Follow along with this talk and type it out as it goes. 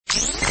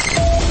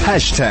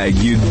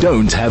You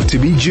don't have to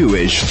be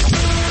Jewish.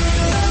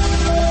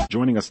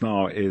 Joining us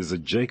now is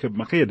Jacob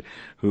Magid,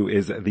 who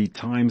is the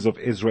Times of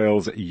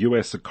Israel's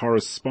U.S.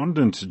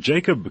 correspondent.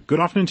 Jacob, good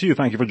afternoon to you.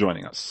 Thank you for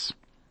joining us.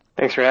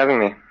 Thanks for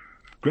having me.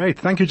 Great.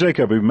 Thank you,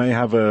 Jacob. We may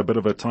have a bit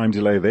of a time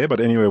delay there, but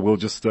anyway, we'll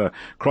just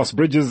cross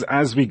bridges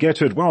as we get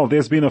to it. Well,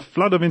 there's been a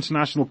flood of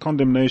international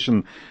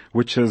condemnation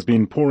which has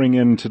been pouring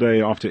in today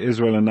after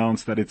Israel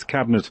announced that its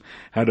cabinet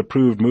had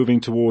approved moving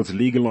towards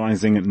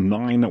legalizing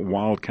 9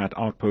 wildcat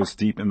outposts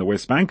deep in the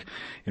West Bank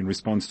in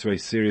response to a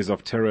series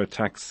of terror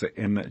attacks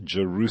in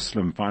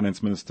Jerusalem.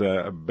 Finance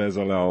Minister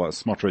Bezalel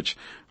Smotrich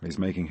is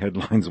making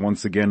headlines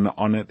once again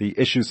on the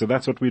issue. So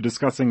that's what we're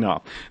discussing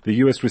now. The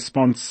U.S.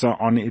 response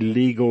on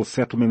illegal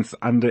settlements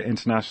under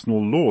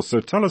international law. So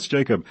tell us,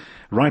 Jacob,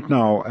 right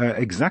now,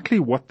 exactly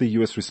what the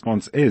U.S.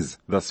 response is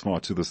thus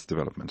far to this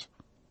development.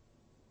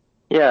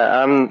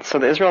 Yeah,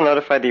 so Israel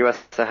notified the U.S.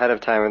 ahead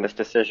of time of this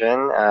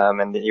decision,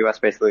 and the U.S.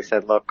 basically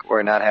said, look,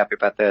 we're not happy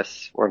about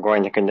this. We're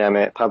going to condemn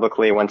it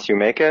publicly once you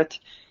make it.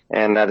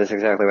 And that is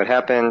exactly what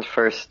happened.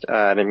 First,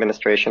 an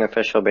administration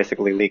official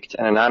basically leaked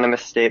an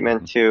anonymous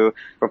statement to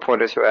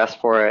reporters who asked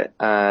for it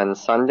on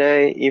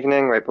Sunday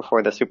evening, right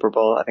before the Super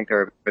Bowl. I think they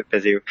were a bit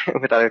busy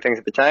with other things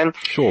at the time.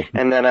 Sure.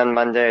 And then on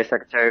Monday,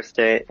 Secretary of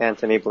State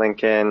Antony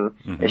Blinken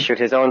issued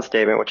his own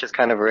statement, which is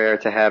kind of rare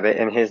to have it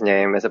in his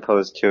name as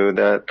opposed to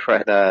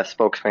the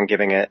spokesman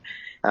giving it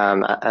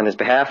on his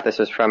behalf. This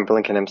was from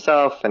Blinken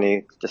himself, and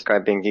he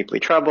described being deeply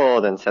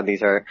troubled and said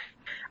these are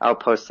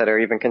outposts that are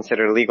even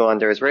considered illegal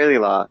under Israeli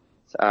law,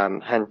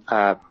 highlighting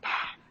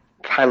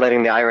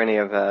the irony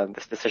of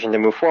this decision to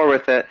move forward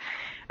with it.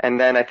 And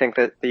then I think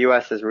that the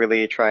U.S. is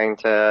really trying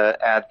to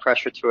add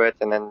pressure to it.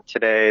 And then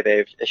today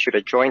they've issued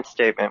a joint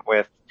statement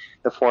with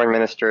the foreign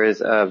ministers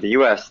of the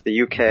U.S., the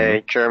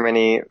U.K.,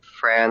 Germany,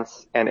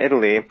 France, and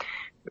Italy,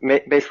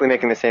 basically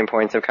making the same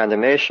points of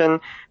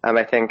condemnation.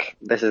 I think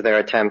this is their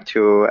attempt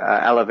to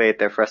elevate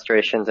their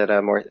frustrations at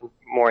a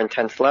more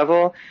intense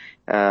level.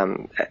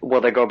 Will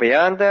they go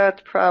beyond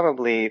that?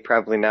 Probably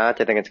not.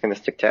 I think it's going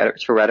to stick to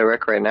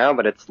rhetoric right now,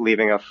 but it's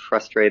leaving a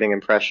frustrating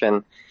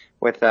impression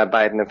with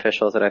Biden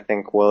officials that I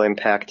think will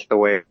impact the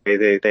way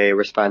they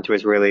respond to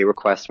Israeli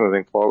requests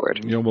moving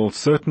forward. Yeah, well,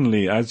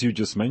 certainly, as you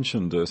just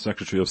mentioned,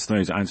 Secretary of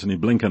State Antony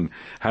Blinken,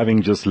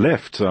 having just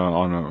left,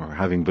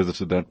 having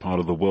visited that part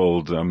of the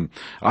world,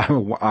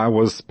 I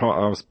was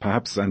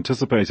perhaps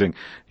anticipating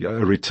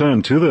a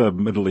return to the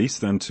Middle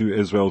East and to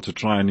Israel to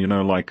try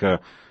and,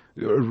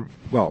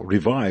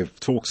 revive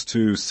talks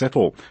to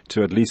settle,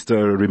 to at least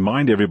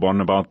remind everyone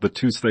about the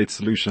two-state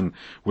solution,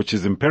 which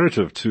is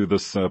imperative to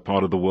this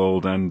part of the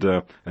world, and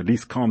at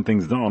least calm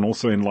things down,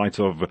 also in light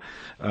of,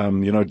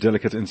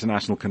 delicate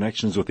international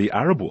connections with the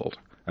Arab world.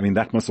 I mean,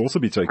 that must also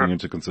be taken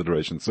into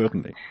consideration,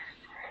 certainly.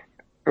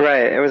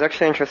 Right. It was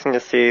actually interesting to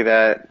see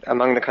that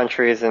among the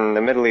countries in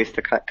the Middle East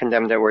that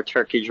condemned it were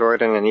Turkey,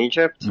 Jordan, and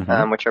Egypt,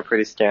 which are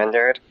pretty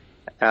standard.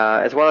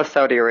 As well as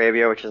Saudi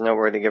Arabia, which is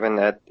noteworthy given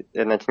that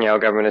the Netanyahu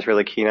government is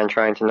really keen on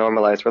trying to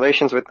normalize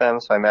relations with them.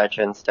 So I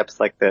imagine steps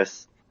like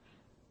this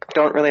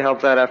don't really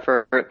help that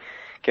effort,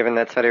 given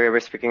that Saudi Arabia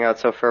is speaking out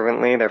so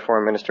fervently. Their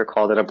foreign minister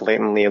called it a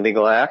blatantly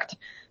illegal act.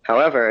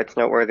 However, it's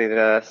noteworthy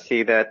to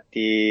see that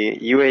the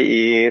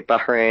UAE,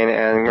 Bahrain,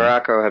 and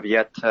Morocco have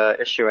yet to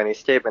issue any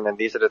statement, and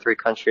these are the 3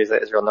 countries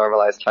that Israel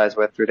normalized ties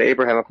with through the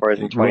Abraham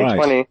Accords in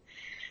 2020. Right.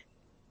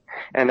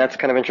 And that's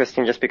kind of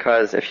interesting just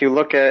because if you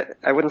look at,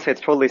 I wouldn't say it's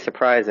totally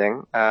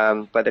surprising,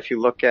 but if you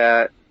look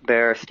at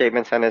their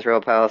statements on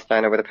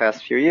Israel-Palestine over the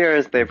past few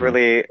years, they've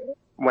really,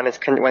 when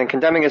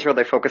condemning Israel,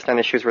 they focused on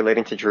issues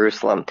relating to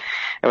Jerusalem.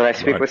 And when I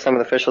speak with some of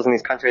the officials in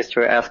these countries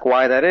to ask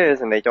why that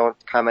is, and they don't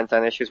comment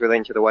on issues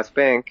relating to the West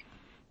Bank,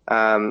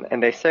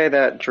 and they say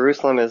that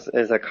Jerusalem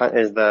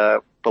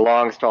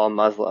belongs to all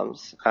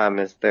Muslims,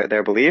 is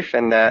their belief,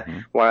 and that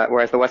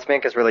whereas the West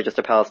Bank is really just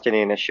a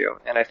Palestinian issue.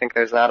 And I think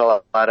there's not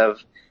a lot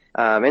of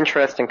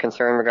interest and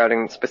concern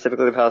regarding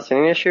specifically the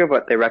Palestinian issue,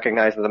 but they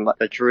recognize that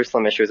the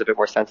Jerusalem issue is a bit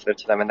more sensitive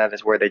to them, and that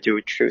is where they do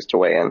choose to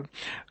weigh in.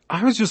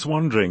 I was just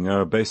wondering,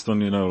 based on,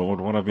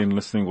 what I've been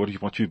listening,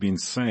 what you've been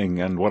saying,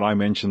 and what I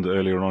mentioned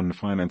earlier on,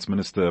 Finance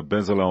Minister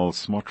Bezalel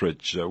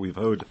Smotrich,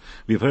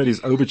 we've heard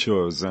his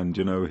overtures and,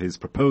 his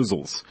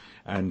proposals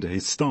and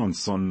his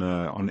stance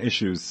on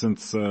issues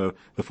since the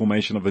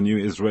formation of the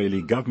new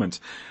Israeli government.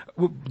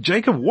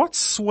 Jacob, what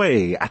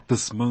sway at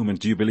this moment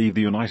do you believe the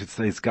United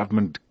States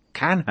government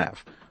can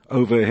have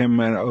over him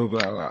and over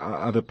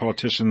other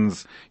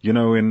politicians,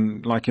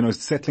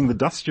 settling the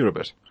dust here a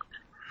bit?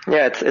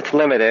 Yeah, it's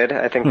limited.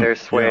 I think their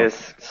sway is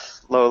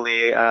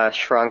slowly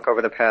shrunk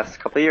over the past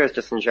couple of years,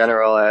 just in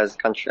general as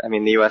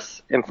the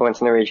U.S. influence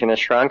in the region has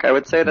shrunk. I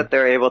would say that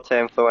they're able to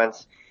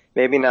influence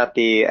maybe not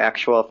the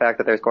actual fact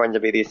that there's going to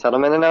be these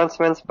settlement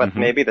announcements, but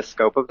maybe the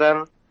scope of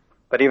them.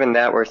 But even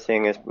that we're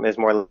seeing is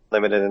more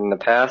limited than in the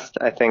past.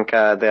 I think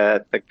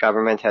the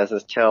government has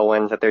this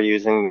tailwind that they're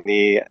using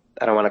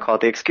I don't want to call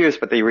it the excuse,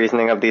 but the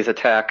reasoning of these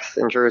attacks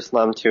in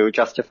Jerusalem to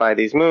justify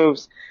these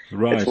moves.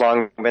 Right. It's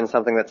long been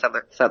something that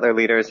settler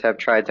leaders have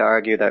tried to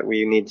argue, that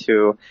we need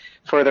to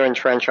further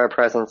entrench our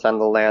presence on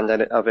the land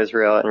of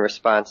Israel in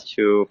response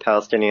to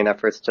Palestinian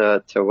efforts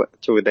to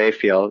they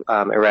feel,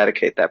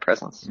 eradicate that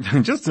presence.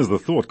 Just as the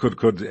thought,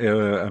 could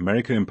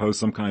America impose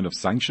some kind of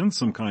sanctions,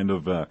 some kind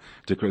of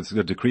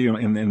decree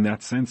in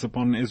that sense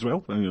upon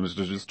Israel? I mean,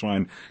 just try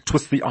and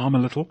twist the arm a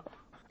little.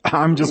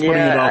 I'm just putting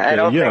it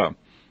out there.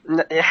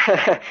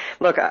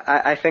 Look,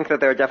 I think that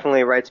there are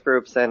definitely rights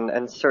groups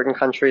and certain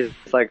countries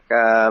like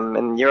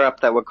in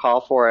Europe that would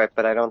call for it,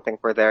 but I don't think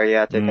we're there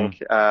yet. I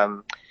think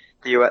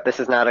this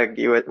is not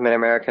an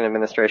American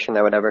administration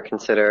that would ever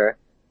consider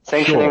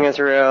sanctioning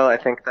Israel. I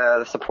think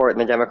the support in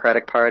the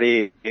Democratic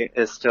Party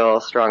is still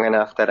strong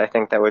enough that I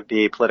think that would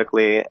be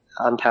politically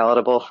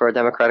unpalatable for a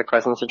Democratic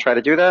president to try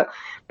to do that.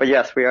 But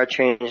yes, we are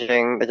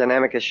changing. The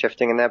dynamic is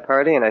shifting in that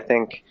party, and I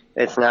think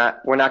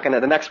we're not going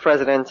to, the next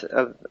president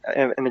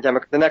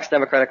the next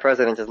Democratic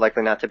president is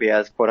likely not to be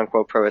as quote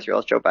unquote pro-Israel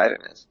as Joe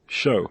Biden is.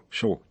 Sure.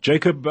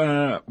 Jacob,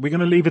 we're going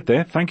to leave it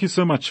there. Thank you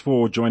so much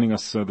for joining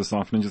us this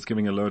afternoon, just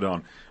giving a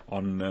lowdown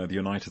on the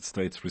United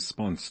States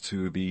response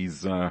to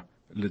these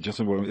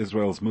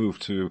Israel's move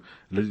to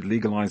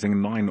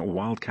legalizing 9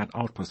 wildcat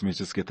outposts. Let me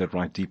just get that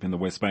right, deep in the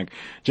West Bank.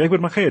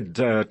 Jacob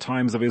Magid,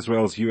 Times of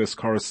Israel's U.S.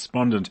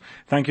 correspondent.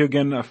 Thank you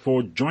again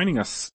for joining us.